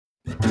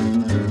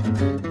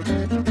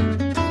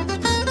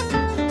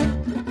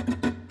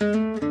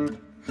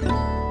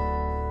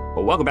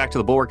Welcome back to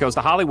The Bulwark Goes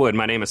to Hollywood.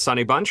 My name is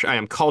Sonny Bunch. I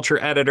am culture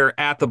editor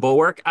at The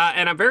Bulwark,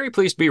 and I'm very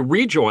pleased to be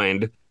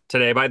rejoined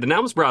today by the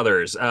Nelms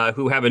brothers,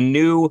 who have a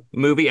new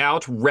movie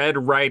out, Red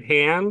Right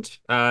Hand.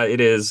 It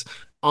is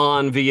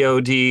on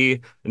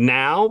VOD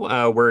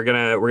now. We're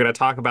gonna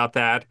talk about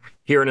that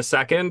here in a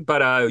second.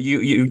 But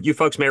you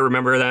folks may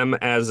remember them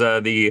as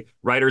the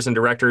writers and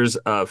directors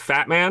of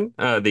Fat Man,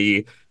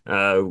 the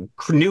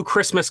new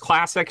Christmas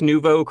classic,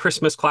 nouveau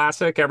Christmas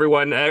classic.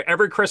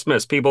 Every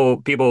Christmas,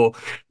 people,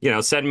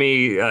 send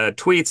me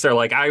tweets. They're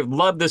like, "I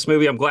love this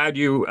movie. I'm glad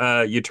you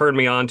turned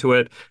me on to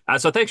it."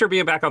 So thanks for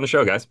being back on the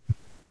show, guys.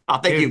 Oh,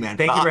 thank you, man.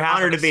 Thank you for having us.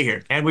 Honored to be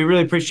here. And we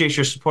really appreciate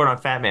your support on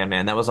Fat Man,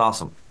 man. That was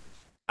awesome.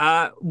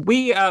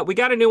 We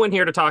got a new one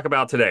here to talk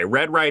about today,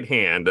 Red Right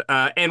Hand.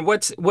 And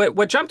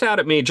what jumped out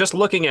at me just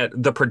looking at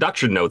the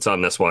production notes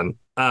on this one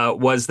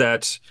was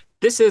that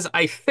this is,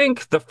 I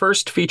think, the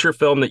first feature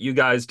film that you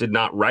guys did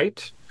not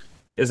write.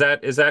 Is that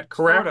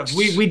correct?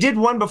 Sort of. We did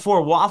one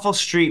before, Waffle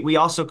Street. We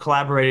also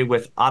collaborated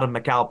with Autumn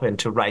McAlpin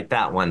to write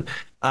that one.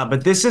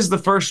 But this is the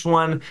first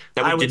one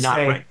that we did not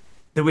write.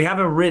 That we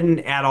haven't written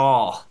at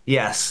all.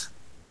 Yes.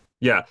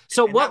 Yeah.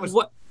 So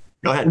what?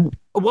 Go ahead.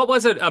 What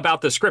was it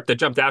about the script that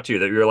jumped out to you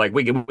that you were like,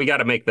 we got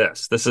to make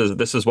this? This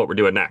is what we're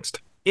doing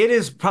next.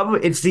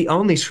 It's the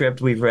only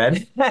script we've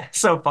read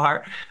so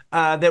far,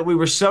 that we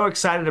were so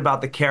excited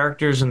about the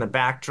characters and the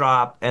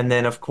backdrop. And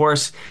then, of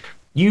course,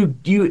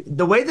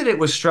 the way that it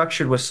was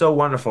structured was so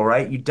wonderful,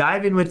 right? You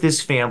dive in with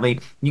this family,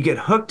 you get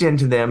hooked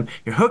into them,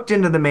 you're hooked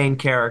into the main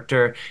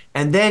character,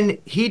 and then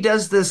he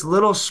does this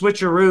little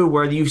switcheroo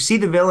where you see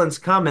the villains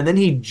come and then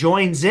he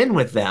joins in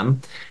with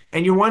them.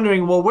 And you're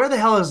wondering, well, where the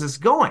hell is this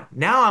going?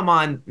 Now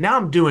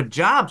I'm doing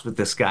jobs with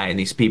this guy and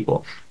these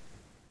people.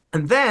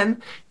 And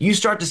then you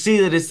start to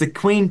see that it's the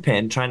queen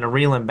pin trying to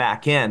reel him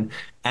back in.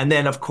 And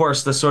then, of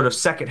course, the sort of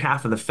second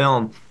half of the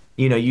film,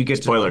 you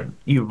get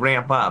you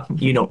ramp up.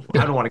 I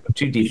don't want to go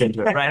too deep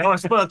into it, right? I don't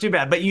want to spoil it too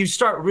bad, but you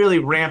start really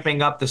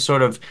ramping up the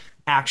sort of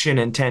action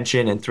and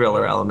tension and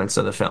thriller elements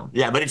of the film.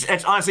 Yeah, but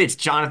it's honestly, it's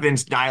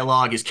Jonathan's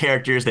dialogue, his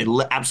characters. They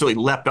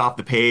absolutely leapt off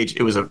the page.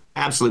 It was an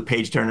absolute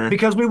page turner.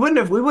 Because we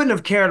wouldn't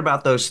have cared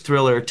about those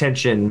thriller,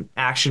 tension,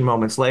 action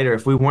moments later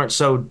if we weren't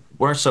so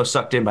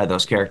sucked in by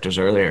those characters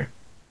earlier.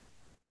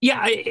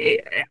 Yeah,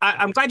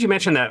 I'm glad you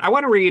mentioned that. I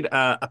want to read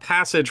a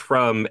passage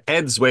from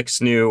Ed Zwick's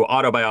new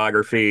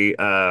autobiography,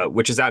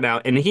 which is out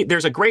now. And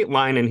there's a great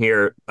line in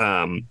here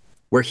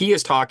where he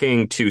is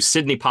talking to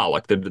Sidney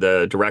Pollack,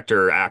 the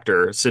director,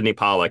 actor, Sidney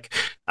Pollack,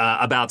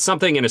 about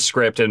something in a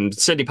script. And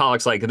Sidney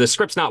Pollack's like, the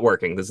script's not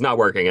working. This is not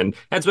working. And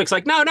Ed Zwick's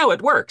like, no,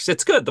 it works.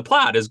 It's good. The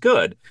plot is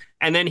good.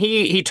 And then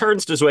he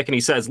turns to Zwick and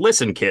he says,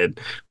 listen, kid,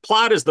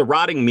 plot is the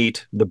rotting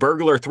meat the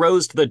burglar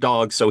throws to the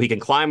dog so he can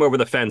climb over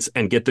the fence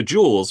and get the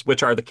jewels,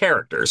 which are the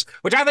characters,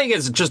 which I think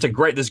is just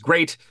this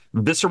great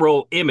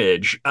visceral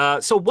image.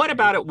 So what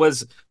about it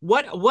was,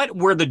 what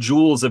were the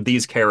jewels of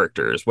these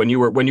characters when you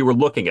were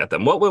looking at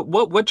them?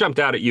 What jumped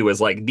out at you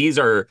as like, these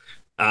are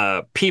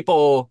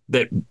people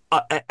that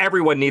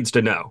everyone needs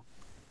to know?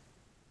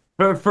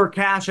 For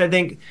Cash, I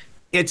think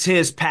it's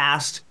his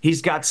past.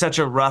 He's got such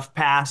a rough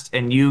past,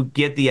 and you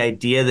get the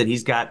idea that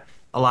he's got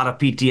a lot of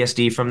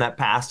PTSD from that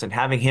past, and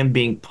having him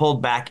being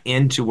pulled back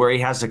into where he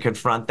has to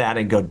confront that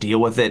and go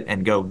deal with it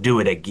and go do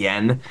it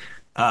again.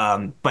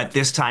 But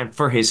this time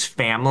for his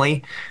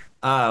family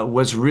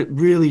was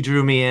really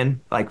drew me in,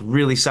 like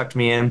really sucked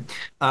me in.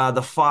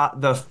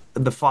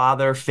 The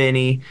father,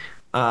 Finney,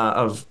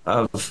 of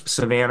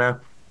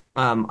Savannah,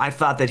 I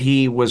thought that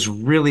he was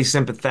really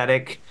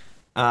sympathetic.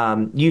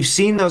 You've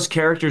seen those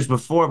characters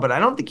before, but I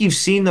don't think you've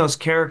seen those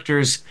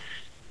characters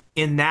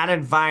in that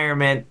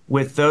environment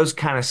with those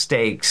kind of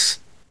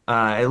stakes.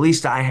 At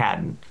least I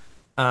hadn't.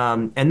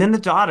 And then the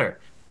daughter,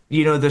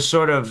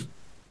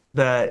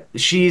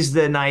 she's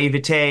the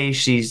naivete.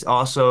 She's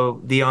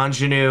also the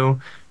ingenue,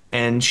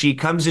 and she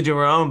comes into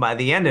her own by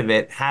the end of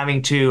it,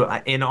 having to,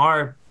 in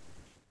our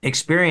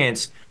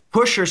experience,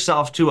 push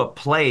herself to a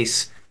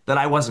place that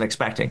I wasn't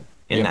expecting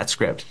in that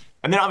script.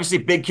 And then obviously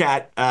Big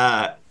Cat,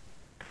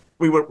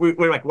 we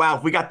were like, wow,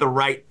 if we got the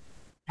right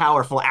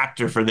powerful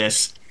actor for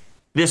this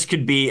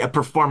could be a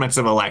performance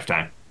of a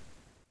lifetime.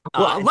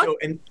 Go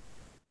ahead.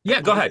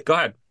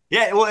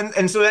 Yeah, well,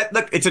 and so that,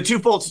 look, it's a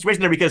twofold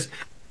situation there because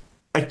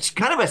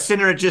kind of a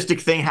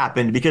synergistic thing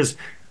happened because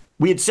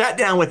we had sat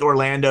down with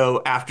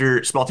Orlando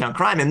after Small Town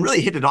Crime and really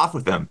hit it off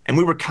with him. And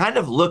we were kind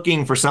of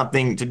looking for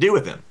something to do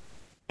with him.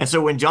 And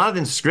so when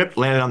Jonathan's script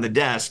landed on the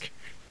desk,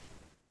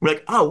 we're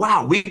like, oh,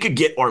 wow, we could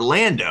get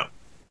Orlando.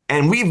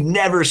 And we've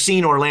never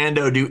seen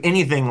Orlando do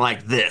anything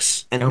like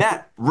this. And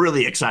that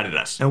really excited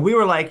us. And we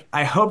were like,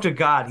 I hope to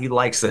God he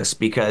likes this,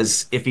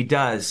 because if he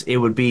does, it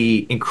would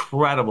be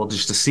incredible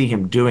just to see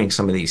him doing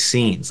some of these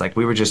scenes. Like,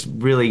 we were just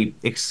really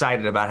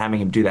excited about having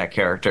him do that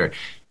character.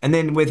 And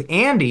then with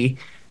Andy,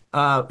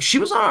 she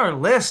was on our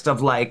list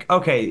of like,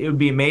 okay, it would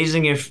be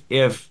amazing if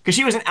because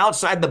she was an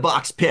outside the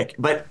box pick.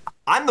 But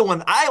I'm the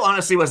one, I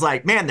honestly was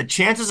like, man, the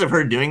chances of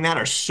her doing that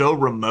are so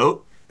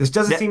remote. This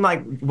doesn't seem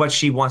like what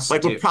she wants to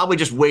do. Like, we're probably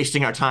just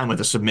wasting our time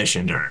with a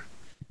submission to her.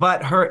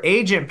 But her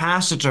agent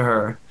passed it to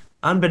her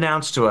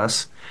unbeknownst to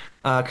us,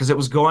 because it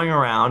was going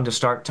around to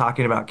start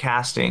talking about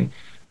casting.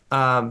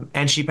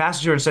 And she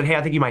passed it to her and said, "Hey,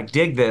 I think you might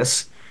dig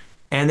this."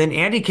 And then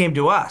Andy came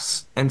to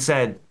us and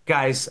said,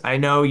 "Guys, I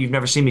know you've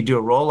never seen me do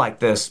a role like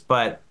this,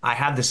 but I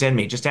have this in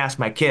me. Just ask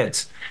my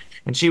kids."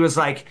 And she was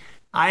like,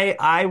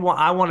 I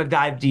want to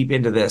dive deep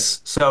into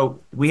this. So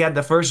we had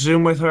the first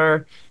Zoom with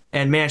her,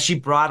 and man, she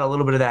brought a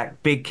little bit of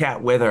that big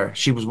cat with her.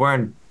 She was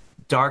wearing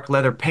dark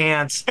leather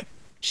pants.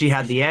 She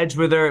had the edge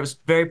with her. It was a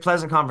very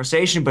pleasant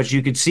conversation, but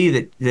you could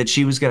see that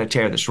she was going to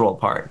tear this role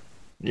apart.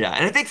 Yeah,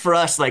 and I think for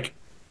us, like,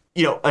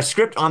 a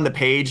script on the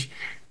page,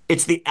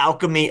 it's the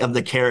alchemy of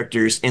the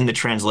characters in the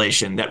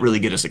translation that really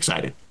get us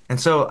excited. And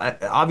so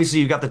obviously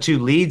you've got the two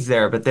leads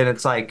there, but then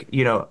it's like,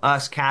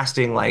 us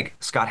casting like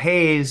Scott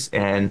Hayes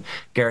and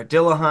Garrett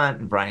Dillahunt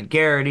and Brian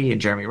Garrity and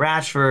Jeremy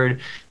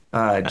Ratchford,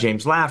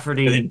 James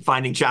Lafferty. And then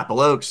Finding Chapel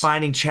Oaks.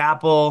 Finding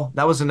Chapel.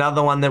 That was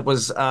another one that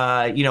was,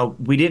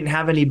 we didn't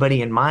have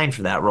anybody in mind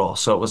for that role.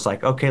 So it was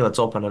like, okay, let's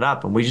open it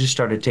up. And we just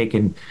started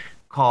taking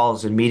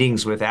calls and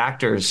meetings with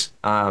actors.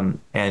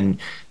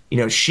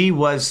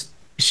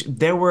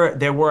 There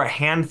were a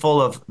handful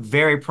of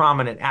very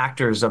prominent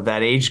actors of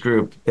that age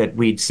group that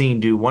we'd seen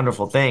do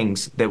wonderful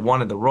things that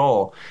wanted the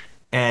role.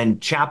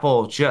 And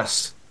Chapel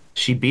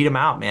she beat him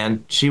out,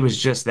 man. She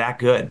was just that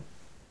good.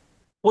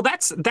 Well,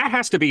 that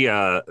has to be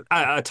a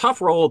tough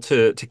role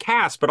to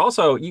cast, but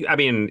also,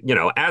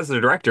 as the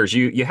directors,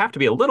 you have to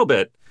be a little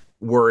bit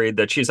worried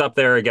that she's up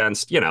there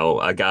against,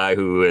 a guy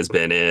who has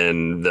been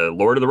in the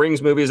Lord of the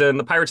Rings movies and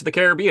the Pirates of the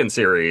Caribbean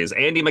series,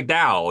 Andie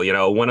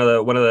MacDowell, one of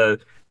the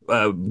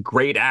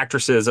great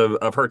actresses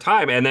of her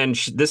time, and then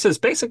this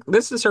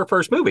is her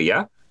first movie.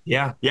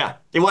 Yeah,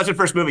 it was her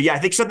first movie. I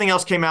think something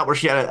else came out where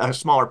she had a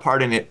smaller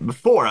part in it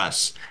before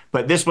us,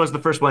 but this was the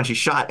first one she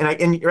shot.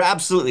 And you're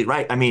absolutely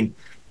right. I mean,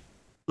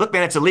 look,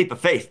 man, it's a leap of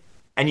faith,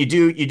 and you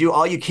do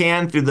all you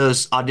can through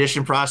those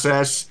audition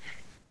process,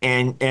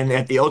 and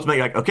at the ultimate,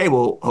 you're like, okay,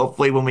 well,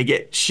 hopefully when we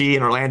get she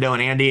and Orlando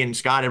and Andy and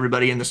Scott,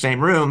 everybody in the same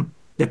room,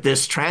 that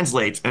this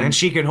translates, and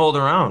she can hold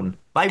her own.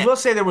 I will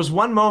say there was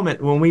one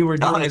moment when we were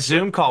doing a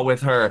Zoom call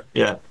with her.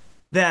 Yeah.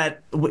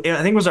 That I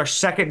think it was our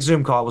second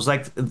Zoom call. It was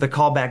like the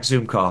callback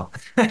Zoom call,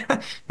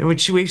 in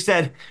which we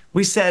said,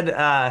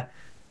 okay,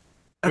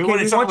 we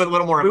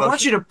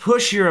want you to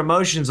push your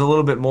emotions a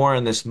little bit more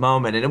in this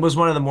moment, and it was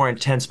one of the more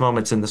intense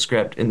moments in the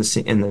script in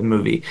the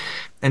movie.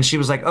 And she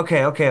was like,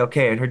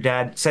 okay, and her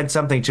dad said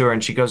something to her,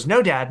 and she goes,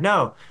 "No, Dad,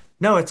 no,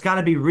 it's got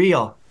to be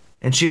real."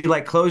 And she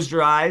like closed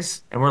her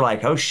eyes, and we're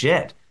like, oh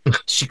shit.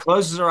 She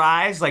closes her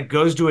eyes, like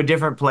goes to a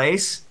different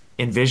place,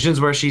 envisions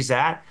where she's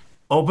at,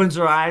 opens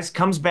her eyes,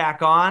 comes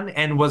back on,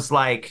 and was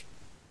like,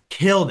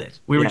 killed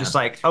it. We were just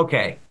like,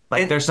 okay,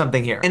 there's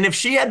something here. And if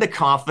she had the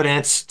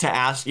confidence to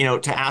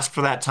ask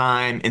for that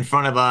time in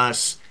front of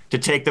us, to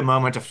take the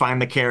moment to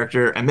find the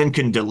character, and then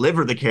can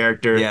deliver the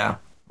character,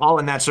 all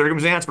in that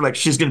circumstance, but like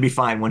she's going to be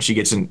fine when she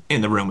gets in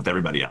the room with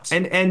everybody else.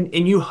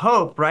 And you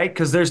hope, right?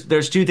 Because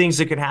there's two things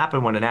that can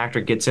happen when an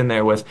actor gets in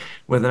there with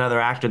another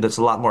actor that's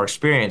a lot more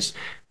experienced.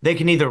 They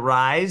can either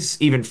rise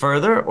even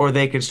further, or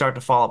they can start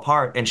to fall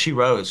apart. And she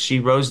rose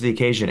to the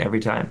occasion every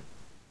time.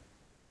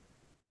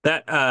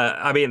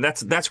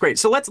 That's great.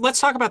 So let's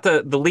talk about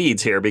the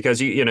leads here,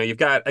 because you've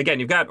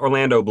got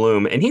Orlando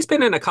Bloom, and he's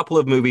been in a couple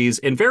of movies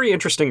in very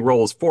interesting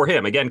roles for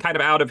him. Again, kind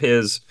of out of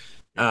his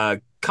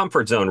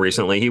comfort zone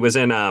recently. He was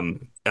in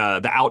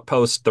The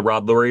Outpost, the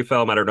Rod Lurie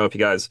film. I don't know if you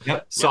guys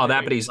saw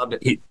that, but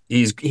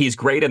he's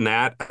great in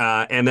that.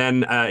 And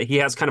then he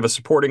has kind of a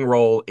supporting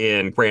role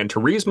in Gran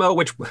Turismo,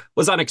 which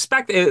was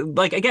unexpected.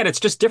 Like, again, it's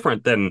just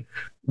different than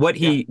what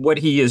he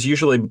is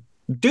usually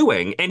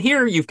doing. And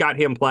here you've got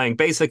him playing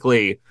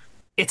basically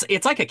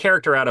it's like a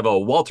character out of a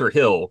Walter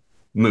Hill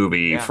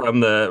movie from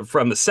the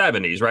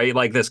 70s, right?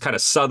 Like this kind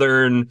of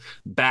southern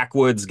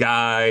backwoods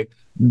guy.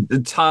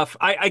 Tough.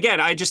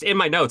 I just in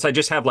my notes I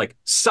just have like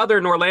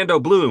Southern Orlando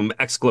Bloom !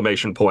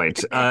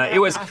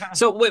 It was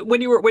so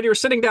when you were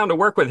sitting down to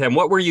work with him,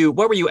 what were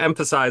you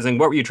emphasizing?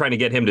 What were you trying to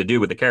get him to do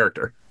with the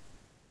character?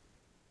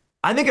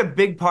 I think a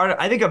big part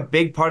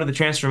of the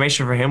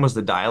transformation for him was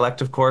the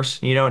dialect, of course.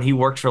 And he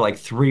worked for like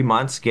 3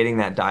 months getting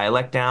that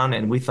dialect down,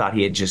 and we thought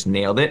he had just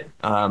nailed it.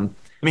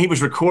 I mean, he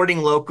was recording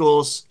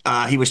locals.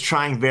 He was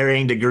trying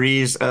varying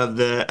degrees of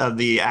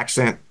the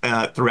accent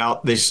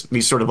throughout these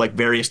sort of like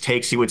various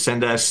takes he would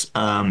send us.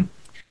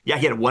 He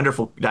had a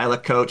wonderful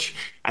dialect coach.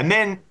 And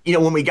then,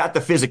 when we got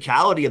the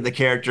physicality of the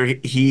character,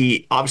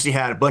 he obviously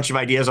had a bunch of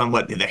ideas on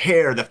what the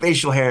hair, the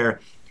facial hair,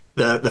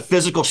 the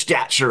physical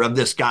stature of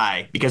this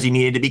guy, because he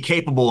needed to be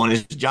capable in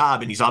his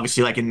job, and he's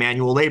obviously like in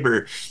manual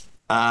labor.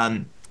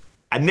 And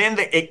then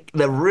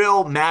the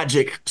real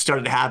magic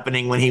started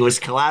happening when he was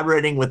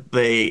collaborating with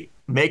the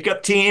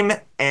makeup team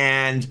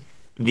and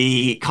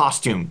the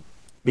costume,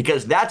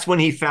 because that's when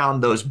he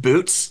found those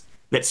boots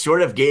that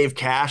sort of gave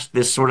Cash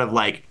this sort of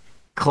like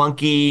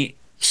clunky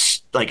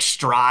like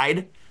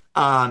stride,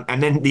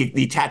 and then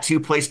the tattoo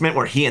placement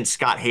where he and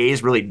Scott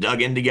Hayes really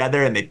dug in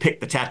together, and they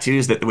picked the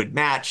tattoos that would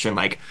match and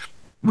like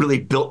really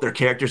built their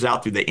characters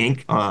out through the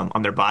ink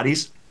on their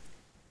bodies.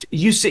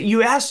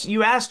 You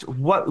asked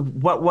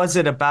what was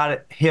it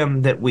about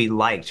him that we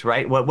liked,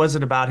 right? What was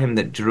it about him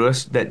that drew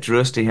us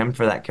to him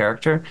for that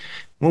character?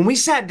 When we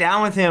sat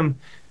down with him,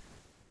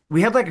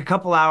 we had like a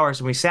couple hours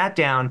and we sat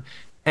down,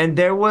 and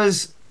there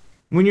was,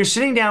 when you're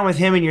sitting down with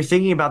him and you're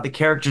thinking about the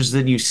characters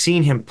that you've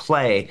seen him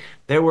play,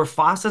 there were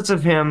facets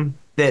of him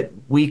that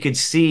we could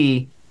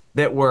see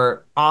that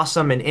were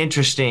awesome and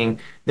interesting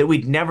that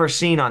we'd never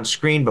seen on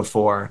screen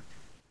before.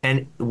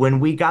 And when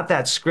we got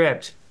that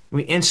script,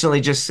 we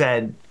instantly just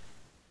said,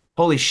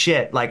 holy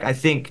shit, like, I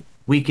think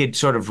we could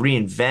sort of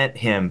reinvent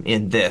him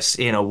in this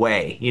in a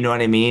way. You know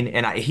what I mean?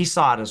 And he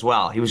saw it as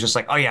well. He was just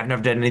like, oh yeah, I've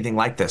never done anything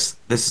like this.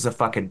 This is a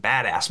fucking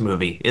badass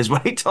movie, is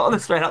what he told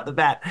us right out the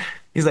bat.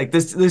 He's like,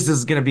 this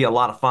is going to be a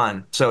lot of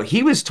fun. So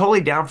he was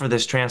totally down for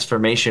this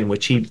transformation,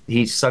 which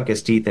he sunk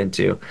his teeth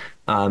into.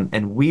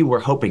 And we were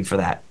hoping for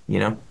that, you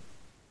know?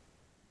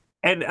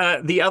 And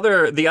the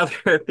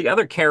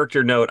other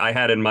character note I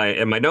had in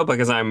my notebook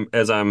as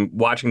I'm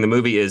watching the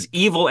movie is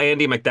evil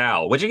Andy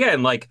McDowell, which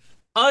again, like,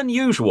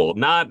 unusual,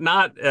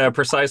 not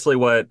precisely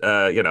what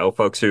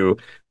folks who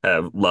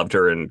have loved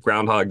her in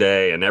Groundhog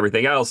Day and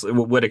everything else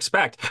would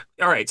expect.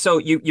 All right, so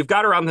you've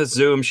got her on this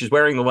Zoom. She's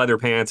wearing the leather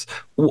pants.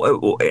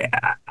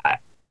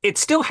 It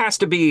still has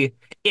to be.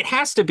 It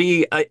has to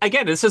be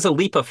again. This is a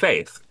leap of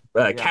faith,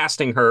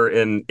 casting her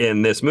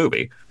in this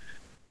movie.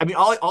 I mean,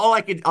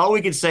 all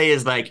we could say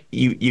is, like,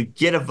 you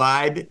get a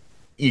vibe,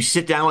 you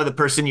sit down with a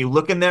person, you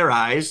look in their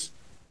eyes,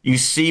 you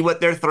see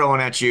what they're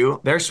throwing at you.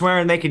 They're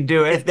swearing they can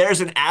do it. If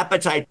there's an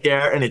appetite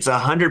there and it's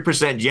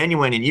 100%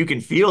 genuine and you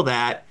can feel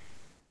that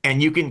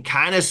and you can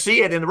kind of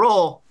see it in the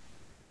role,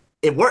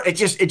 it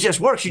just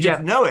works. You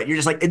just know it. You're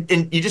just like,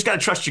 and you just got to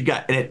trust your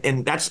gut.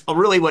 And that's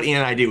really what Ian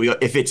and I do.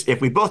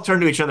 If we both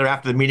turn to each other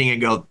after the meeting and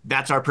go,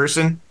 that's our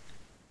person,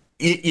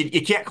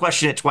 you can't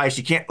question it twice.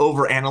 You can't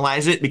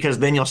overanalyze it, because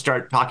then you'll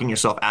start talking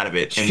yourself out of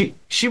it. And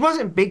she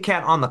wasn't Big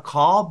Cat on the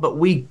call, but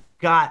we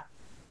got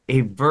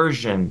a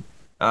version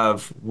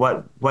of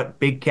what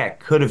Big Cat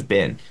could have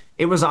been.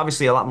 It was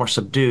obviously a lot more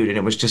subdued, and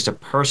it was just a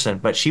person,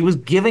 but she was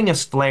giving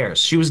us flares.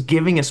 She was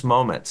giving us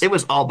moments. It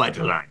was all by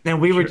design. And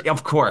we were,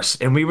 of course,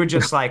 and we were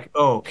just like,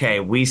 oh, okay,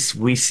 we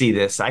see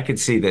this. I can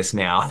see this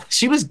now.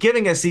 She was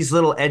giving us these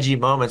little edgy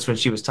moments when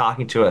she was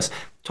talking to us.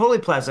 Totally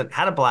pleasant,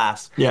 had a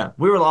blast. Yeah.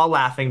 We were all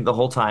laughing the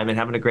whole time and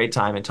having a great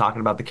time and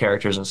talking about the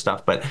characters and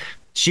stuff, but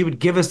she would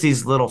give us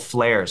these little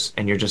flares,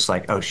 and you're just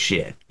like, oh,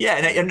 shit. Yeah,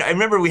 and I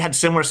remember we had a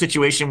similar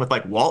situation with,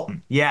 like,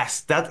 Walton.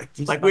 Yes.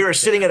 Like, we were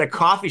sitting at a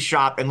coffee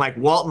shop, and, like,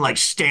 Walton, like,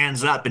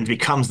 stands up and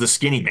becomes the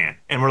skinny man.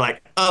 And we're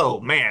like, oh,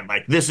 man,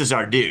 like, this is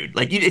our dude.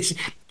 Like,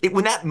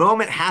 when that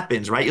moment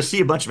happens, right, you'll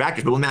see a bunch of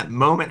actors, but when that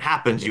moment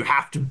happens, you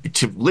have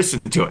to listen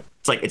to it.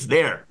 It's like, it's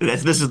there.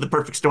 This is the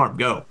perfect storm.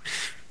 Go.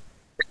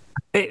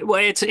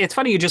 It's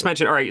funny you just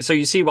mentioned. All right, so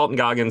you see Walton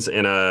Goggins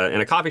in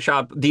a coffee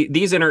shop.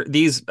 These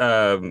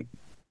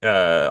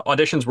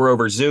auditions were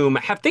over Zoom.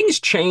 Have things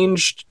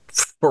changed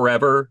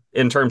forever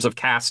in terms of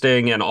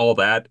casting and all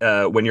that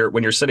when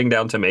you're sitting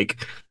down to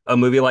make a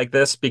movie like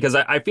this? Because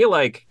I feel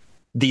like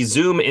the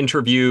Zoom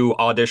interview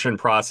audition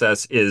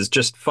process is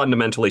just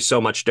fundamentally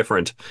so much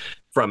different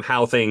from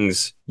how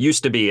things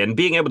used to be, and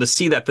being able to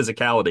see that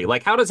physicality.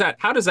 Like, how does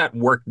that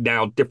work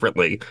now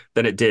differently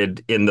than it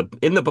did in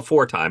the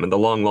before time, in the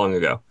long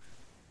ago?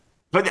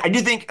 But I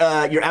do think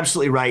you're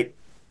absolutely right.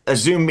 A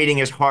Zoom meeting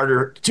is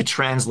harder to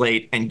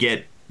translate and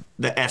get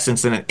the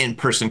essence in an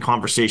in-person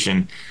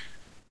conversation.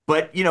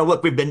 But,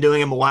 look, we've been doing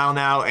them a while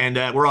now, and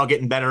we're all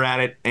getting better at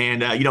it.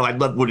 And,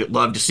 would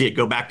love to see it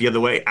go back the other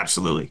way.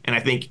 Absolutely. And I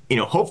think,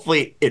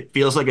 hopefully it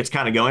feels like it's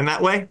kind of going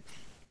that way.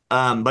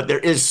 But there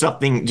is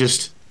something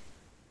just,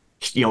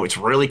 it's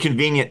really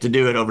convenient to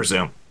do it over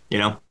Zoom,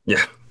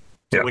 Yeah.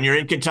 When you're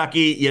in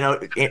Kentucky,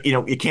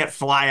 you can't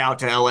fly out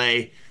to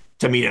LA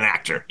to meet an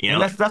actor,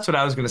 And that's what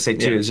I was going to say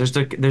too. Is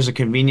there's a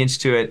convenience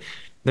to it.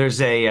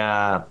 There's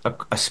a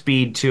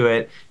speed to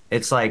it.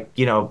 It's like,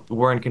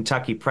 we're in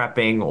Kentucky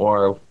prepping,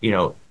 or,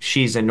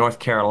 she's in North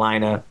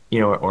Carolina,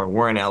 or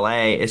we're in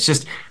LA. It's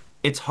just,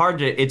 it's hard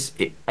to,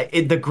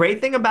 the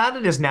great thing about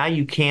it is now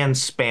you can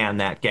span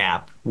that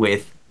gap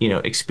with,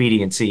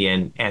 expediency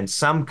and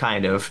some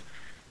kind of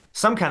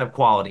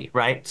quality,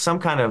 right? Some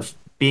kind of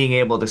being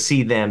able to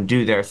see them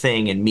do their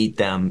thing and meet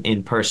them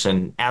in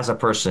person, as a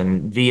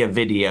person, via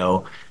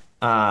video,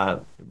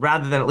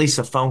 rather than at least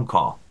a phone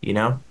call,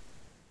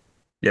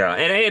 Yeah,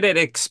 and it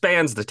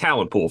expands the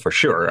talent pool for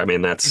sure. I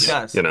mean, that's, it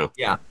does.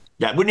 Yeah,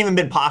 it wouldn't even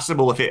been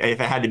possible if it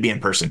had to be in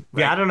person.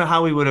 Right? Yeah, I don't know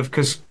how we would have,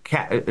 because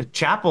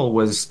Chapel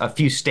was a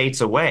few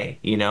states away,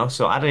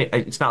 so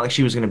it's not like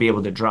she was going to be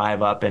able to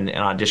drive up and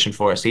audition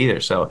for us either.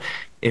 So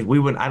if we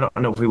would, I don't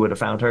know if we would have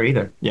found her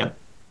either. Yeah.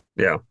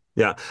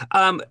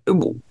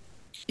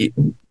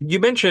 You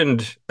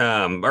mentioned,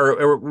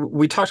 or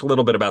we talked a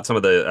little bit about some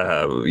of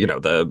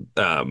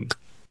the,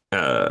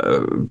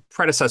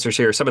 predecessors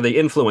here, some of the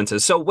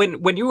influences. So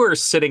when you were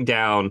sitting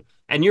down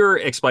and you're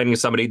explaining to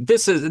somebody,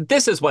 this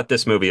is what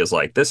this movie is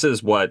like, this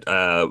is what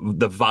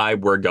the vibe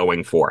we're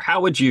going for,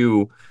 how would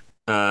you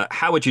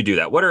how would you do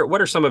that? What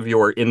are some of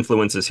your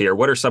influences here?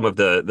 What are some of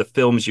the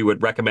films you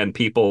would recommend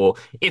people?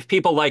 If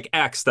people like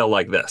X, they'll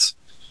like this.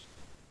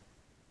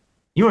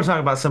 You want to talk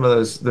about some of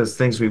those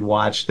things we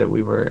watched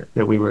because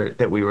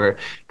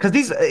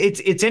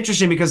it's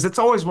interesting because it's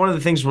always one of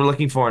the things we're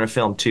looking for in a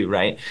film too,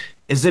 right?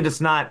 Is that it's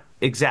not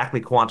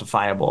exactly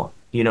quantifiable.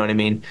 You know what I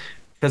mean?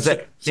 Because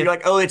so you're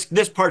like, oh, it's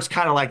this part's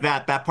kind of like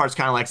that part's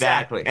kind of like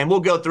exactly. that, and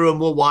we'll go through and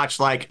we'll watch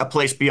like A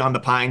Place Beyond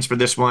the Pines for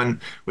this one.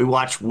 We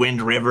watched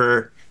Wind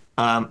River.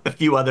 A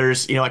few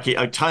others, like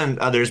a ton of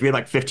others. We had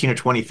like 15 or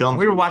 20 films.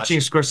 We were watching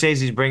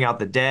Scorsese's Bring Out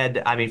the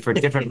Dead. I mean, for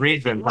different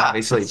reasons,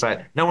 obviously,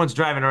 but no one's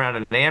driving around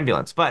in an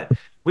ambulance. But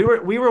we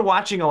were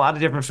watching a lot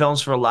of different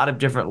films for a lot of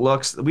different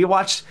looks. We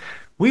watched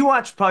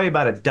probably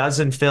about a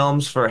dozen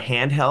films for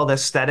handheld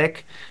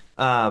aesthetic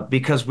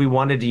because we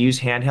wanted to use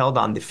handheld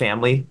on the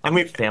family. And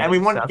we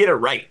wanted to get it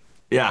right.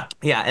 Yeah.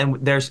 Yeah, and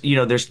there's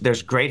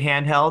great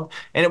handheld,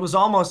 and it was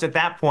almost at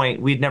that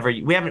point we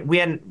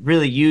hadn't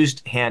really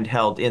used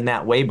handheld in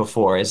that way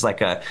before as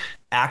like a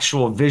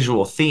actual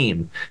visual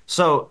theme.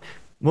 So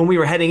when we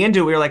were heading into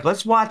it, we were like,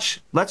 let's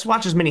watch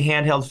as many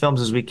handheld films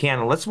as we can,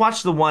 and let's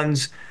watch the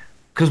ones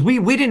because we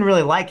didn't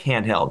really like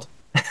handheld.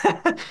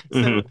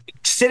 So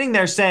sitting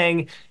there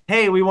saying,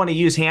 hey, we want to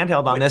use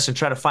handheld on this and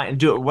try to find and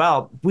do it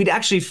well, we'd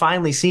actually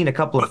finally seen a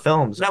couple of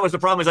films. That was the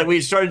problem, is like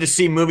we started to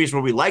see movies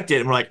where we liked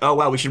it and we're like, oh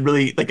wow, we should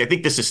really, like, I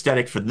think this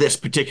aesthetic for this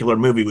particular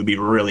movie would be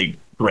really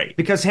great.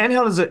 Because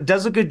handheld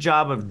does a good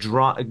job of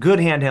good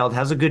handheld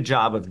has a good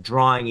job of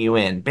drawing you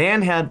in.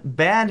 Bad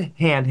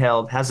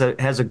handheld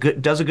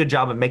does a good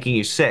job of making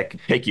you sick.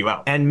 Take you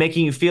out. And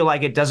making you feel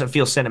like it doesn't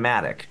feel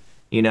cinematic.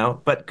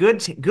 But good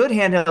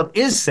handheld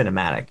is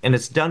cinematic and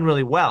it's done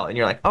really well. And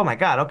you're like, oh my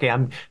God, okay,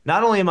 I'm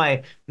not only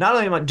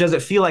does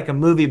it feel like a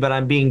movie, but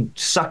I'm being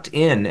sucked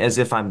in as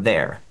if I'm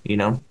there,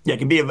 Yeah, it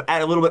can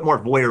add a little bit more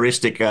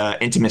voyeuristic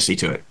intimacy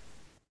to it.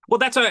 Well,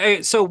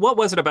 so what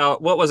was it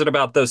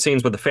about those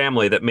scenes with the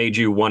family that made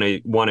you want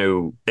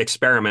to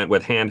experiment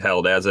with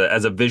handheld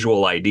as a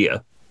visual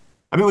idea?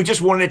 I mean, we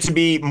just wanted it to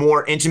be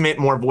more intimate,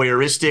 more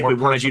voyeuristic. We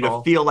wanted you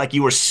to feel like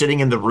you were sitting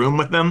in the room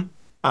with them.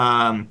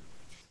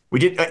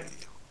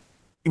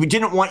 We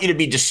didn't want you to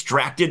be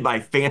distracted by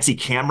fancy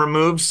camera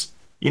moves.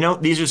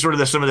 These are sort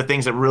of some of the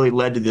things that really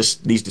led to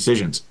these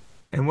decisions.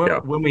 And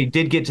when we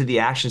did get to the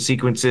action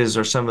sequences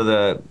or some of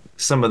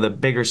the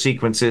bigger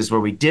sequences where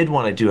we did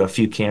want to do a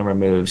few camera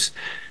moves,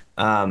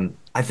 I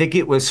think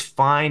it was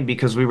fine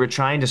because we were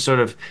trying to sort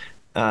of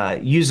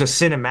use a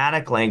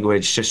cinematic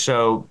language to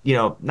show,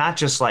 not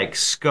just like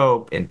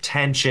scope and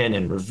tension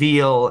and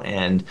reveal.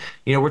 And,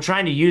 we're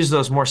trying to use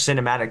those more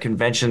cinematic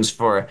conventions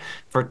for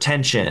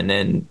tension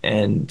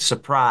and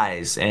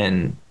surprise.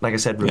 And like I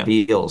said,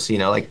 reveals,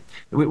 like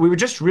we were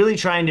just really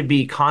trying to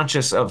be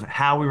conscious of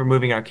how we were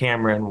moving our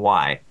camera and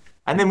why.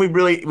 And then we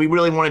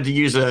really wanted to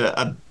use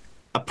a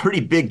pretty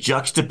big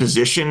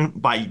juxtaposition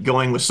by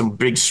going with some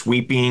big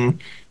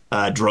sweeping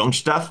drone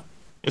stuff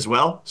as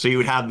well. So you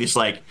would have this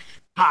like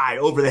high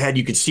over the head,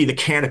 you could see the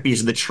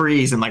canopies of the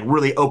trees and like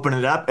really open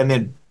it up and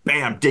then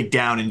bam, dig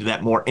down into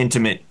that more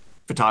intimate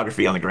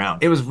photography on the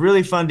ground. It was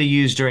really fun to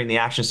use during the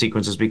action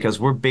sequences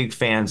because we're big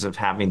fans of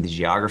having the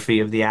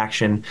geography of the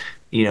action,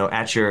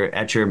 at your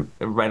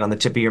right on the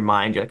tip of your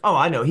mind. You're like, oh,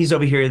 I know he's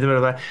over here.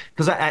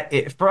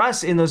 Because for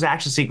us in those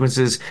action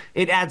sequences,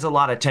 it adds a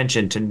lot of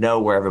tension to know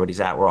where everybody's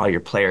at, where all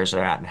your players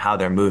are at, and how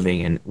they're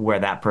moving, and where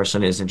that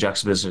person is in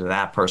juxtaposition to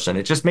that person.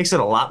 It just makes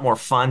it a lot more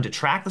fun to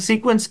track the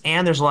sequence,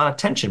 and there's a lot of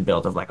tension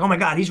built of like, oh my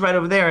God, he's right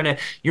over there, and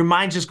your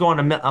mind's just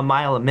going a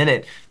mile a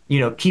minute,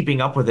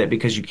 keeping up with it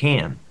because you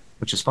can,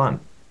 which is fun.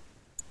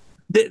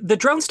 The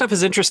drone stuff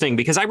is interesting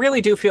because I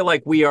really do feel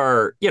like we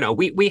are,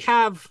 we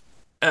have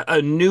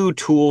a new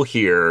tool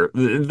here,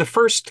 the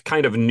first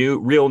kind of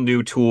real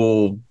new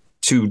tool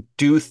to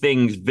do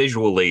things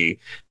visually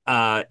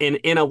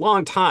in a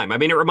long time. I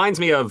mean, it reminds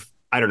me of,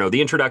 I don't know,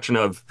 the introduction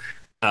of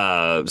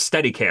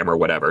Steadicam or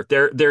whatever.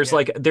 There's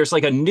like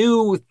a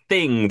new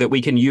thing that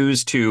we can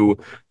use to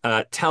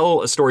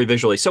tell a story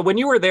visually. So when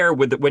you're there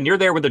with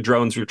the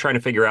drones, you're trying to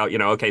figure out,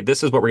 okay,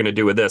 this is what we're going to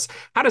do with this.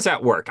 How does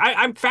that work?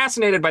 I'm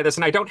fascinated by this,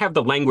 and I don't have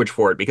the language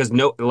for it because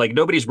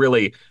nobody's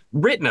really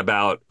written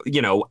about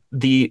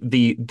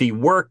the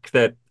work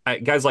that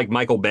guys like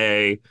Michael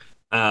Bay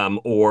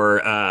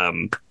or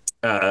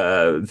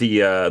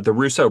the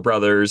Russo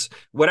brothers,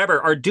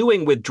 whatever, are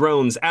doing with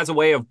drones as a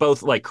way of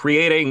both like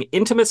creating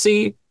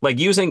intimacy, like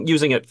using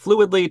it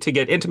fluidly to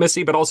get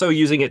intimacy, but also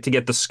using it to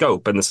get the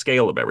scope and the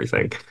scale of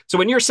everything. So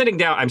when you're sitting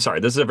down, I'm sorry,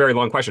 this is a very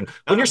long question.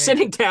 When you're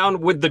sitting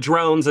down with the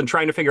drones and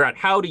trying to figure out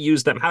how to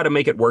use them, how to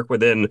make it work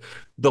within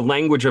the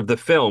language of the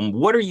film,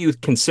 what are you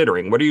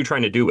considering? What are you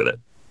trying to do with it?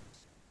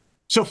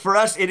 So for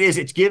us,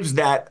 it gives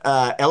that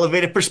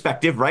elevated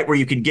perspective, right, where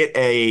you can get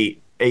a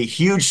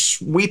huge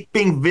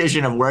sweeping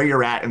vision of where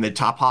you're at and the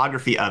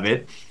topography of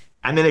it.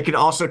 And then it can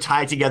also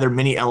tie together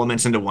many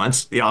elements into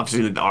once,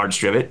 obviously the art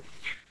strip it.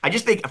 I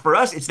just think for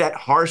us, it's that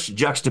harsh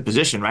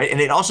juxtaposition, right?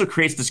 And it also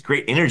creates this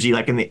great energy,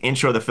 like in the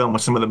intro of the film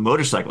with some of the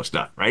motorcycle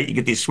stuff, right? You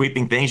get these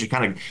sweeping things, you're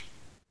kind of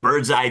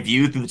bird's eye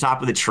view through the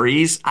top of the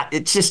trees.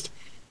 It's just,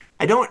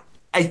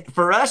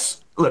 for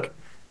us, look,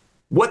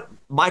 what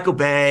Michael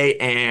Bay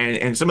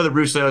and some of the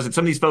Russos and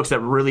some of these folks that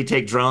really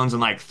take drones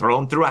and like throw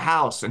them through a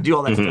house and do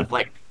all that stuff,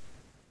 like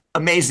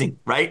amazing,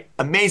 right?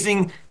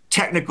 Amazing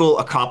technical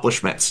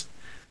accomplishments.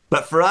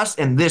 But for us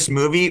in this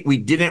movie, we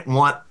didn't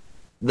want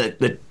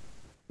that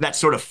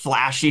sort of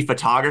flashy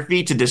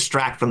photography to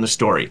distract from the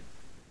story.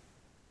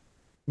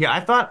 Yeah, I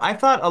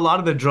thought a lot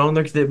of the drone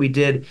looks that we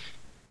did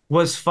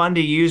was fun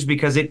to use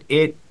because it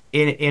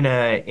in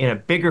a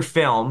bigger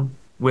film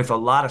with a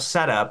lot of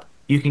setup,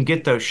 you can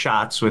get those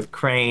shots with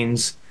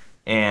cranes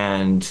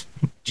and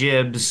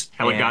jibs,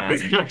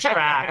 helicopters, and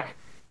track,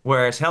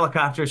 whereas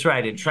helicopters,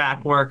 right, and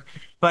track work.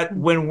 But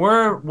when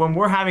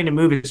we're having to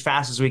move as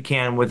fast as we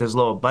can with as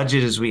low a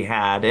budget as we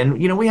had, and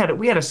we had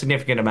a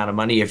significant amount of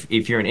money.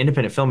 If you're an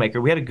independent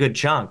filmmaker, we had a good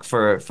chunk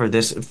for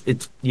this.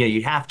 It's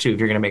you have to if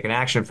you're going to make an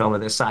action film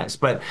of this size.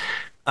 But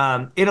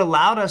it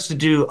allowed us to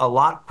do a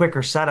lot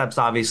quicker setups,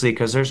 obviously,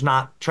 because there's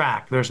not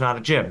track, there's not a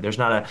jib,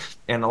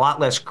 and a lot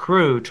less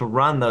crew to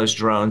run those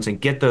drones and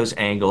get those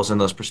angles and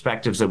those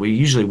perspectives that we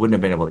usually wouldn't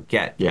have been able to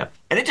get. Yeah.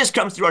 And it just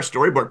comes through our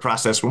storyboard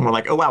process when we're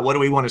like, oh, wow, what do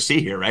we want to see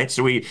here, right?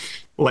 So we're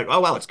like, oh,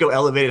 wow, let's go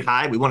elevated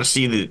high. We want to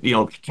see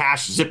the,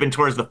 Cash zipping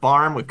towards the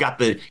farm. We've got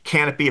the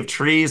canopy of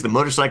trees, the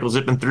motorcycle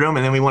zipping through them,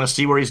 and then we want to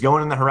see where he's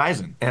going in the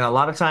horizon. And a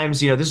lot of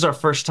times, this is our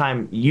first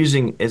time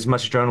using as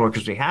much drone work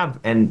as we have,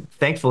 and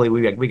thankfully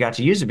we got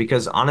to use it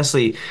because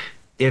honestly,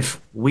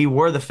 if we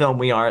were the film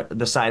we are,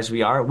 the size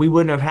we are, we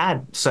wouldn't have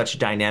had such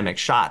dynamic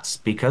shots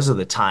because of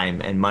the time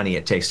and money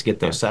it takes to get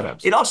those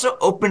setups. It also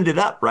opened it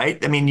up,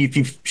 right? I mean, if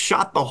you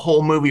shot the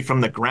whole movie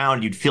from the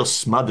ground, you'd feel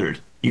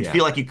smothered. You'd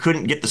feel like you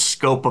couldn't get the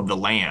scope of the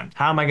land.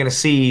 How am I going to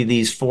see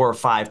these 4 or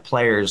 5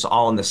 players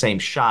all in the same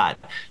shot?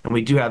 And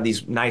we do have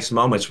these nice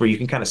moments where you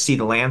can kind of see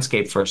the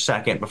landscape for a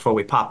second before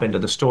we pop into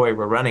the story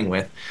we're running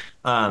with.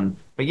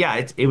 But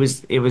yeah, it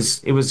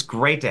was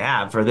great to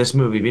have for this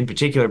movie in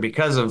particular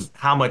because of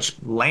how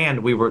much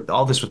land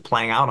all this was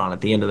playing out on at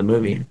the end of the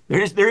movie.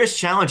 There is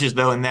challenges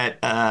though in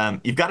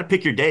that you've got to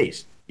pick your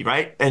days.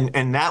 Right.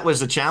 And that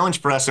was a challenge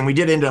for us. And we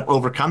did end up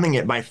overcoming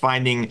it by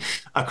finding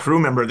a crew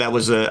member that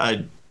was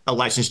a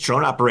licensed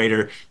drone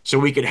operator so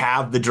we could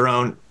have the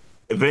drone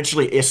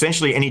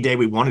essentially any day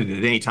we wanted it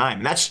at any time.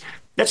 And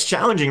that's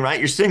challenging, right?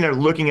 You're sitting there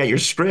looking at your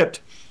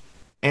script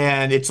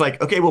and it's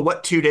like, okay, well,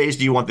 what 2 days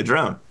do you want the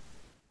drone?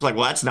 It's like,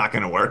 well, that's not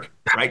going to work,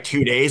 right?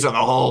 2 days on the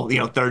whole,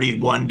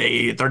 31 and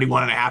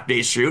a half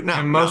day shoot. No,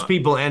 and most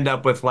people end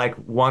up with like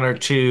 1 or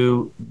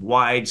 2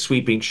 wide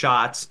sweeping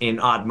shots in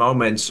odd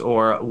moments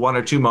or 1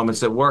 or 2 moments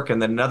that work and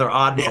then another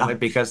odd moment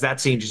because that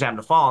scene just happened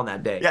to fall on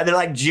that day. Yeah, they're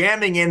like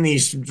jamming in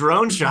these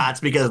drone shots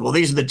because, well,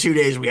 these are the 2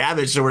 days we have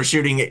it, so we're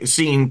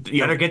scene.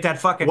 Better get that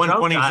fucking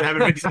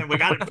 127, we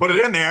got to put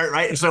it in there,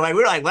 right? And so like we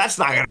were like, that's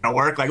not going to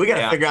work. Like we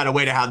got to figure out a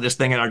way to have this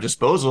thing at our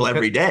disposal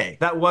every day.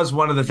 That was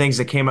one of the things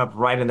that came up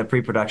right in the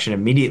pre-production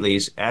immediately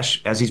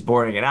as he's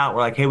boarding it out.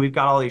 We're like, hey, we've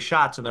got all these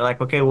shots. And they're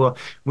like, okay, well,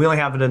 we only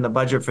have it in the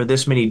budget for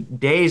this many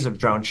days of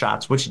drone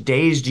shots. Which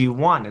days do you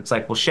want? It's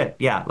like, well, shit.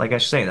 Yeah, like I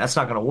was saying, that's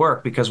not going to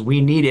work because we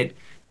need it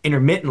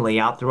intermittently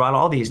out throughout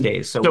all these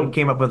days. So we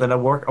came up with a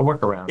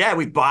workaround. Yeah,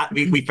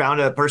 we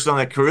found a person on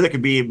the crew that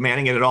could be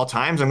manning it at all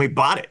times, and we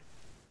bought it.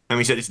 And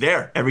we said, it's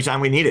there every time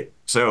we need it.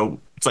 So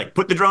it's like,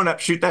 put the drone up,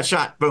 shoot that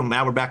shot. Boom,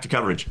 now we're back to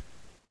coverage.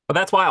 Well,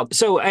 that's wild.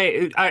 So,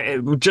 I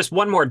just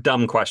one more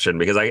dumb question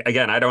because I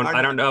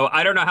don't know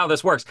how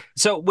this works.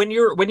 So when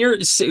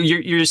you're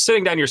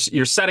sitting down,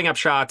 you're setting up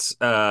shots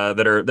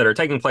that are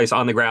taking place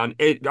on the ground.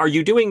 Are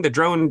you doing the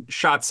drone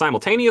shots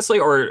simultaneously,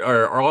 or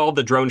are all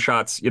the drone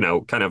shots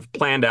kind of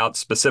planned out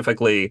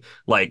specifically?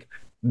 Like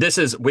this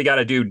is we got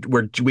to do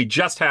we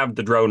just have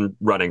the drone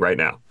running right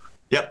now.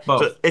 Yep.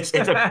 So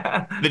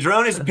the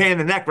drone is a pain in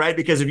the neck, right?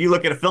 Because if you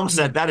look at a film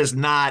set, that is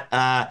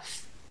not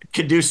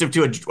conducive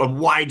to a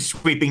wide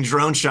sweeping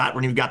drone shot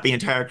when you've got the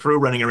entire crew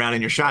running around in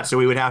your shot. So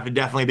we would have to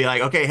definitely be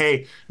like, okay,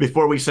 hey,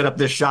 before we set up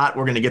this shot,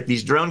 we're going to get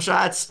these drone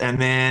shots,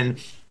 and then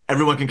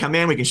everyone can come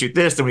in, we can shoot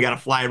this, then we got to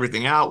fly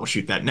everything out, we'll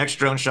shoot that next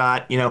drone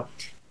shot.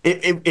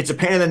 It's a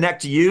pain in the neck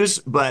to use,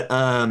 but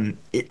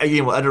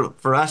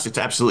for us, it's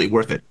absolutely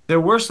worth it.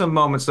 There were some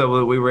moments though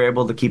where we were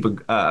able to keep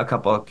a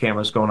couple of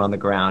cameras going on the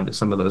ground. At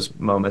some of those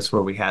moments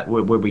where we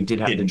did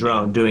have the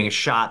drone doing a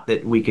shot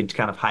that we could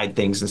kind of hide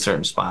things in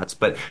certain spots.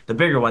 But the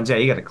bigger ones,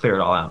 you got to clear it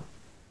all out.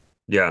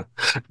 Yeah,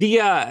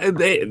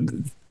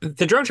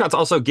 the drone shots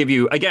also give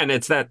you, again,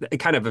 it's that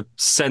kind of a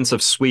sense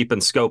of sweep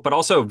and scope, but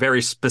also a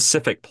very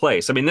specific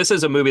place. I mean, this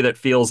is a movie that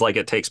feels like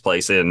it takes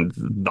place in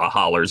the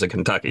hollers of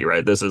Kentucky,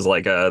 right? This is a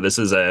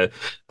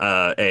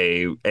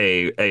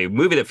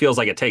movie that feels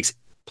like it takes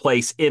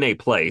place in a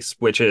place,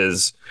 which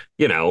is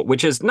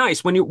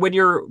nice. When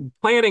you're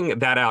planning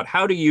that out,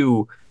 how do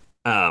you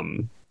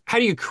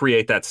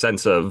create that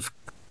sense of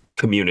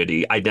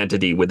community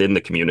identity within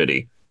the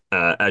community?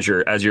 As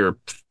you're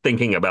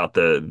thinking about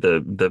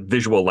the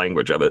visual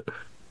language of it.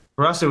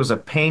 For us, it was a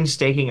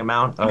painstaking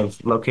amount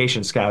of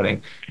location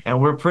scouting,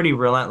 and we're pretty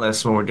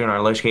relentless when we're doing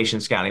our location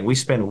scouting. We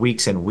spend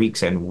weeks and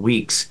weeks and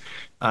weeks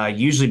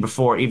usually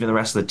before even the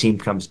rest of the team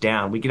comes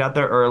down. We get out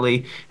there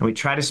early and we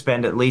try to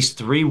spend at least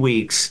 3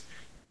 weeks,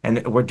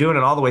 and we're doing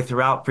it all the way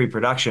throughout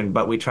pre-production,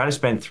 but we try to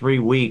spend 3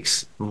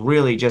 weeks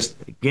really just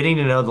getting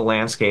to know the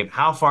landscape.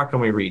 How far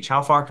can we reach?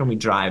 How far can we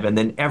drive? And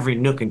then every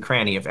nook and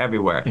cranny of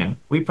everywhere. Yeah.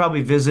 We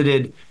probably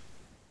visited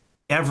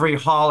every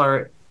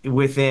holler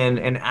within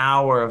an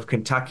hour of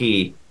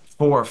Kentucky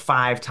 4 or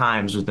 5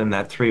 times within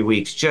that 3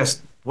 weeks.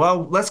 Just,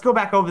 well, let's go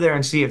back over there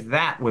and see if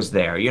that was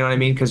there. You know what I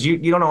mean? Because you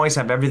don't always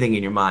have everything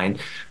in your mind.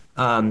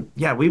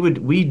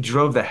 We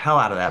drove the hell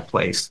out of that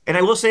place. And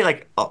I will say,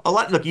 like, a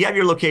lot, look, you have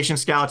your location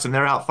scouts and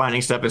they're out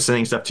finding stuff and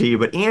sending stuff to you,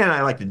 but Ian and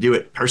I like to do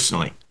it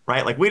personally,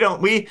 right? Like, we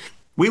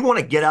want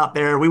to get out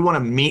there. We want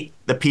to meet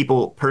the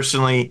people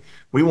personally.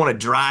 We want to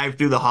drive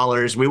through the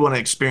hollers. We want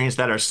to experience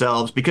that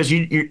ourselves, because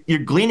you're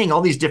gleaning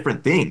all these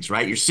different things,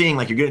 right? You're seeing,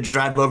 like, you're going to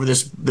drive over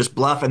this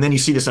bluff, and then you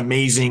see this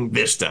amazing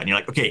vista, and you're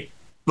like, okay,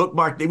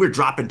 bookmark. They were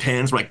dropping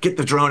pins. We're like, get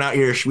the drone out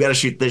here. We got to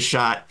shoot this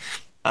shot.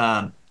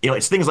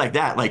 It's things like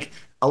that. Like,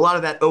 a lot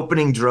of that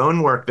opening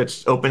drone work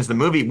that opens the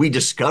movie, we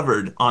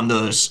discovered on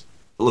those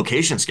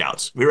location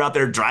scouts. We were out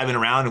there driving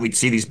around and we'd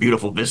see these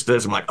beautiful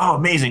vistas. I'm like, oh,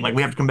 amazing. Like,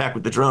 we have to come back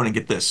with the drone and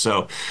get this.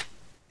 So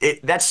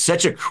that's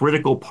such a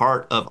critical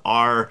part of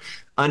our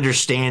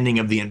understanding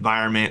of the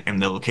environment and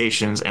the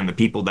locations and the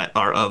people that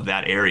are of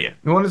that area.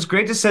 Well, it's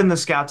great to send the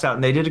scouts out,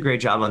 and they did a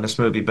great job on this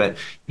movie, but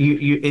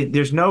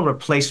there's no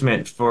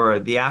replacement for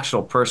the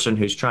actual person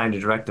who's trying to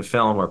direct the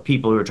film, or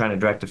people who are trying to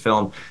direct the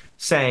film,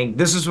 saying,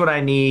 this is what I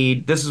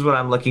need, this is what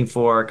I'm looking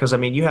for. Because, I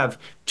mean, you have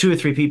 2 or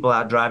 3 people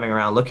out driving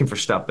around looking for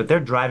stuff, but they're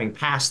driving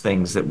past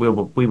things that we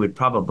would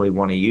probably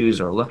want to use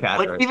or look at.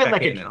 Like, or even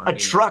like a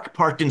truck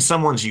parked in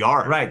someone's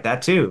yard. Right,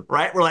 that too.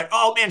 Right? We're like,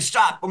 oh, man,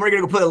 stop. And we're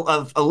going to go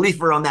put a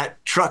leafer on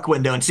that truck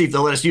window and see if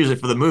they'll let us use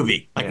it for the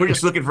movie. Like, we're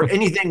just looking for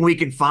anything we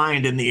can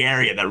find in the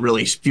area that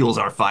really fuels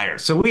our fire.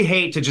 So we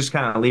hate to just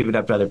kind of leave it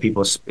up to other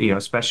people,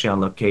 especially on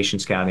location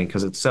scouting,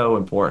 because it's so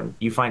important.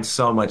 You find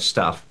so much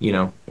stuff,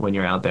 when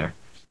you're out there.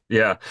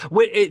 Yeah.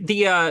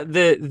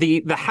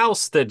 The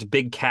house that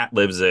Big Cat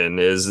lives in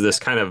is this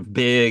kind of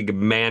big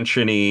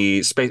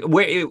mansion-y space.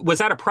 Was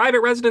that a private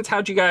residence?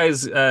 How'd you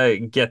guys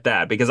get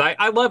that? Because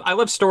I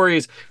love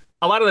stories.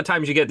 A lot of the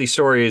times you get these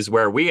stories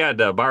where we had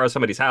to borrow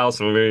somebody's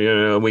house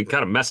and we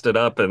kind of messed it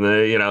up, and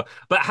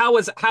But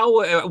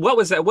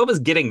what was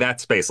getting that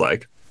space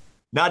like?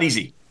 Not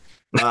easy.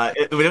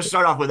 We'll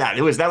start off with that.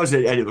 That was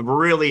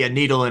really a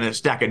needle in a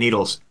stack of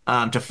needles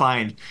to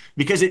find,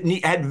 because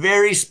it had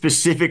very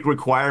specific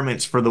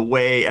requirements for the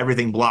way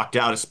everything blocked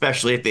out,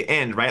 especially at the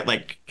end, right?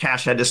 Like,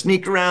 Cash had to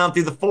sneak around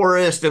through the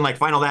forest and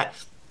find all that.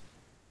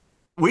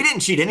 We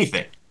didn't cheat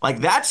anything. Like,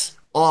 that's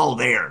all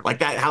there. Like,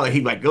 that, how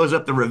he goes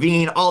up the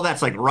ravine, all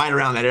that's right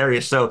around that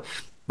area. So,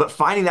 but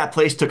finding that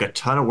place took a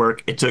ton of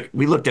work.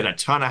 We looked at a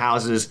ton of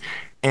houses,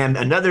 and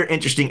another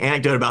interesting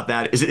anecdote about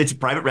that is it's a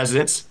private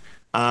residence.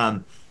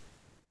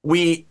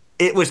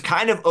 It was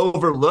kind of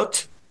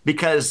overlooked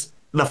because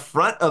the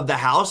front of the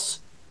house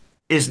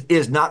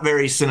is not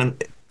very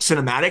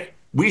cinematic.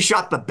 We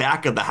shot the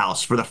back of the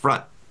house for the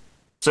front.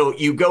 So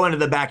you go into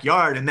the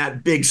backyard and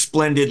that big,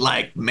 splendid,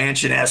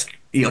 mansion-esque,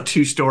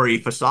 2-story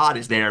facade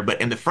is there. But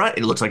in the front,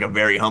 it looks like a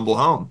very humble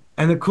home.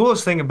 And the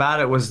coolest thing about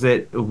it was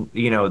that,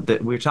 that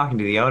we were talking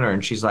to the owner,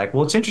 and she's like,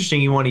 well, it's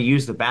interesting you want to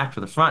use the back for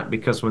the front,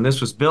 because when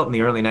this was built in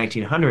the early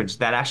 1900s,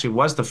 that actually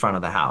was the front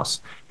of the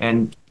house.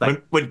 And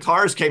when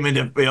cars came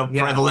into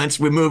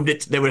prevalence, we moved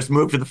it. They was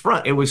moved to the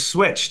front. It was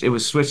switched. It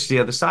was switched to the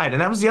other side.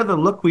 And that was the other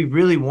look we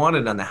really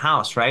wanted on the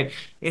house, right?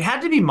 It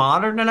had to be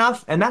modern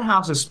enough, and that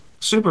house is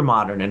super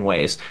modern in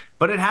ways,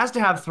 but it has to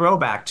have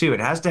throwback too. It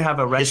has to have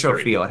a retro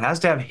feel. It has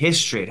to have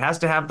history. It has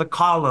to have the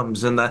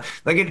columns and the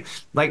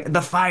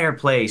the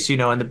fireplace,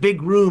 and the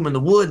big room and the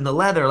wood and the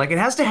leather. It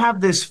has to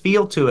have this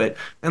feel to it,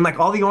 and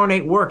all the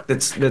ornate work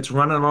that's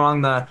running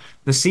along the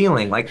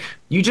ceiling.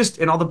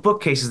 And all the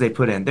bookcases they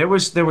put in. There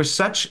was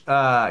such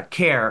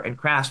care and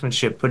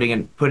craftsmanship put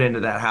into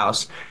that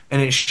house,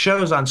 and it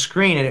shows on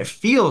screen, and it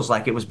feels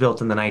like it was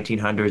built in the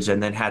 1900s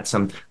and then had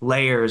some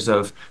layers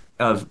of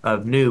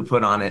new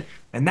put on it.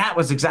 And that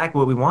was exactly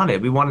what we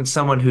wanted. We wanted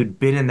someone who'd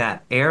been in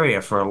that area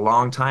for a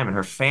long time, and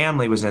her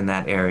family was in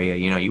that area.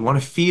 You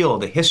want to feel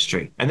the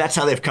history. And that's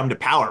how they've come to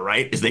power,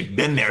 right? Is they've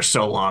been there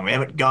so long. They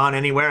haven't gone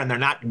anywhere, and they're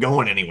not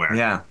going anywhere.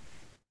 Yeah.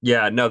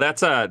 Yeah, no,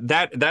 that's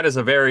that is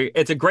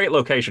it's a great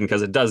location,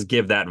 because it does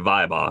give that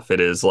vibe off.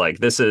 It is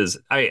that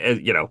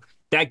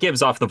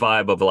gives off the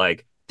vibe of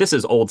this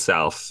is Old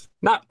South.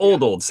 Not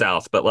old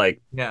South, but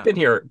been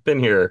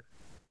here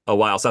a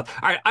while. So, all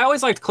right, I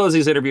always like to close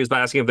these interviews by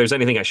asking if there's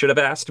anything I should have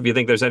asked. If you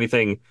think there's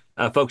anything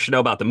folks should know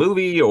about the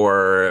movie,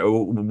 or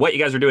what you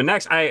guys are doing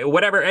next,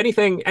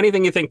 anything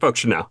you think folks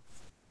should know.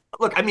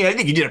 Look, I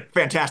think you did a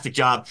fantastic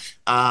job.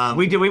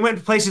 We did. We went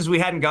to places we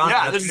hadn't gone.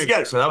 Yeah, this is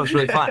good. So that was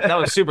really fun. That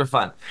was super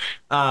fun.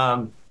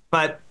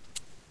 But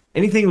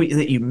anything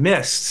that you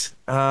missed?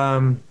 I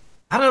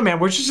don't know, man.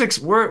 We're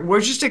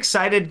just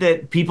excited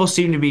that people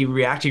seem to be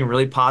reacting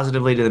really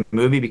positively to the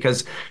movie,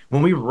 because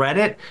when we read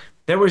it,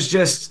 there was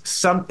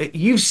just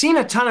you've seen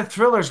a ton of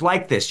thrillers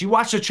like this. You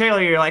watch the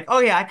trailer, you're like, oh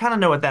yeah, I kind of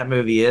know what that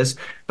movie is.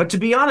 But to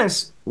be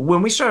honest,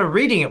 when we started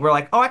reading it, we're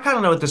like, oh, I kind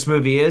of know what this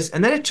movie is.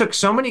 And then it took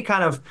so many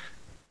kind of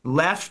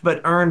left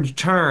but earned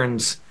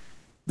turns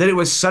that it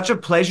was such a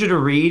pleasure to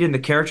read, and the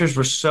characters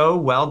were so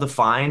well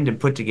defined and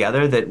put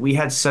together that we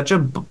had such a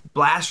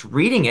blast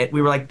reading it.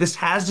 We were like, this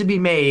has to be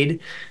made.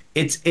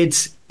 It's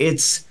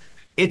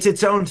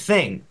its own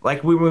thing.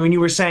 Like when you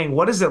were saying,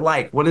 what is it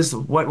like?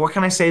 What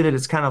can I say that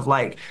it's kind of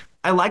like?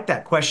 I like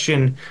that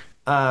question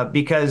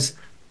because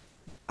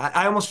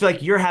I almost feel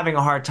like you're having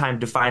a hard time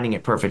defining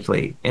it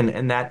perfectly,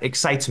 and that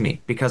excites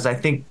me because I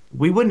think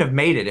we wouldn't have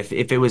made it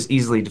if it was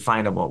easily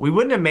definable. We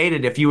wouldn't have made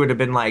it if you would have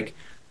been like,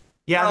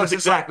 yeah, it's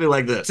exactly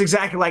like this. It's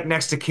exactly like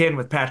Next to Kin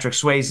with Patrick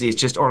Swayze. It's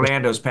just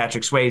Orlando's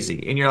Patrick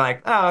Swayze, and you're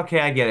like, oh,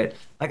 okay, I get it.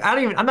 Like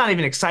I'm not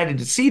even excited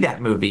to see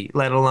that movie,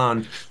 let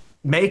alone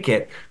make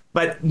it.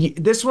 But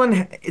this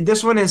one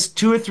is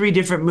 2 or 3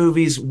 different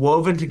movies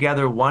woven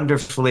together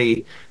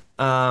wonderfully,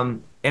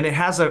 and it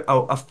has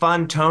a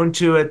fun tone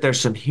to it. There's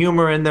some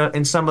humor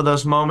in some of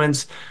those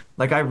moments.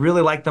 Like I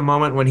really like the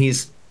moment when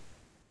he's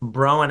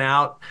broing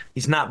out.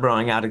 He's not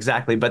broing out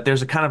exactly, but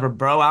there's a kind of a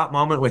bro out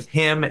moment with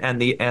him and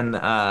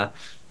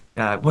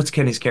what's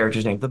Kenny's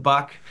character's name? The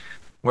Buck,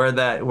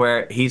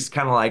 where he's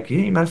kind of like,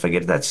 hey, you mind if I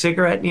get that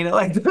cigarette? You know,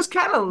 like those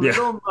kind of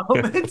little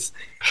moments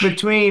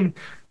between.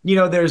 You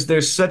know,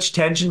 there's such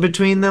tension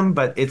between them,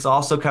 but it's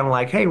also kind of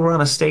like, hey, we're on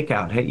a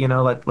stakeout. Hey, you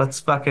know, let's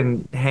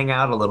fucking hang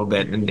out a little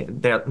bit.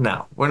 And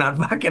no, we're not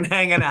fucking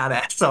hanging out,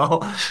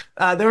 asshole.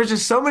 There was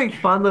just so many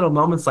fun little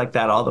moments like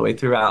that all the way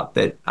throughout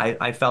that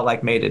I felt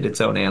like made it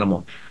its own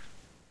animal.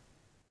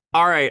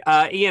 All right,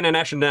 Ian and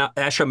Esham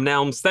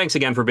Nelms, thanks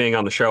again for being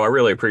on the show. I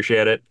really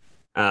appreciate it.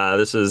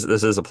 This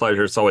is a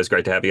pleasure. It's always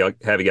great to have you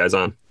guys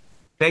on.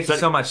 Thank you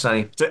so much,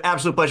 Sonny. It's an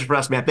absolute pleasure for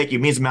us, man. Thank you.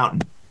 It means a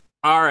mountain.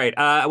 All right.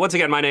 Once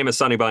again, my name is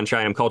Sonny Bunch.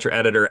 I am culture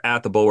editor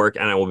at The Bulwark,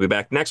 and I will be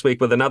back next week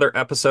with another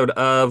episode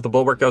of The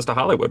Bulwark Goes to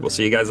Hollywood. We'll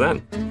see you guys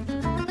then.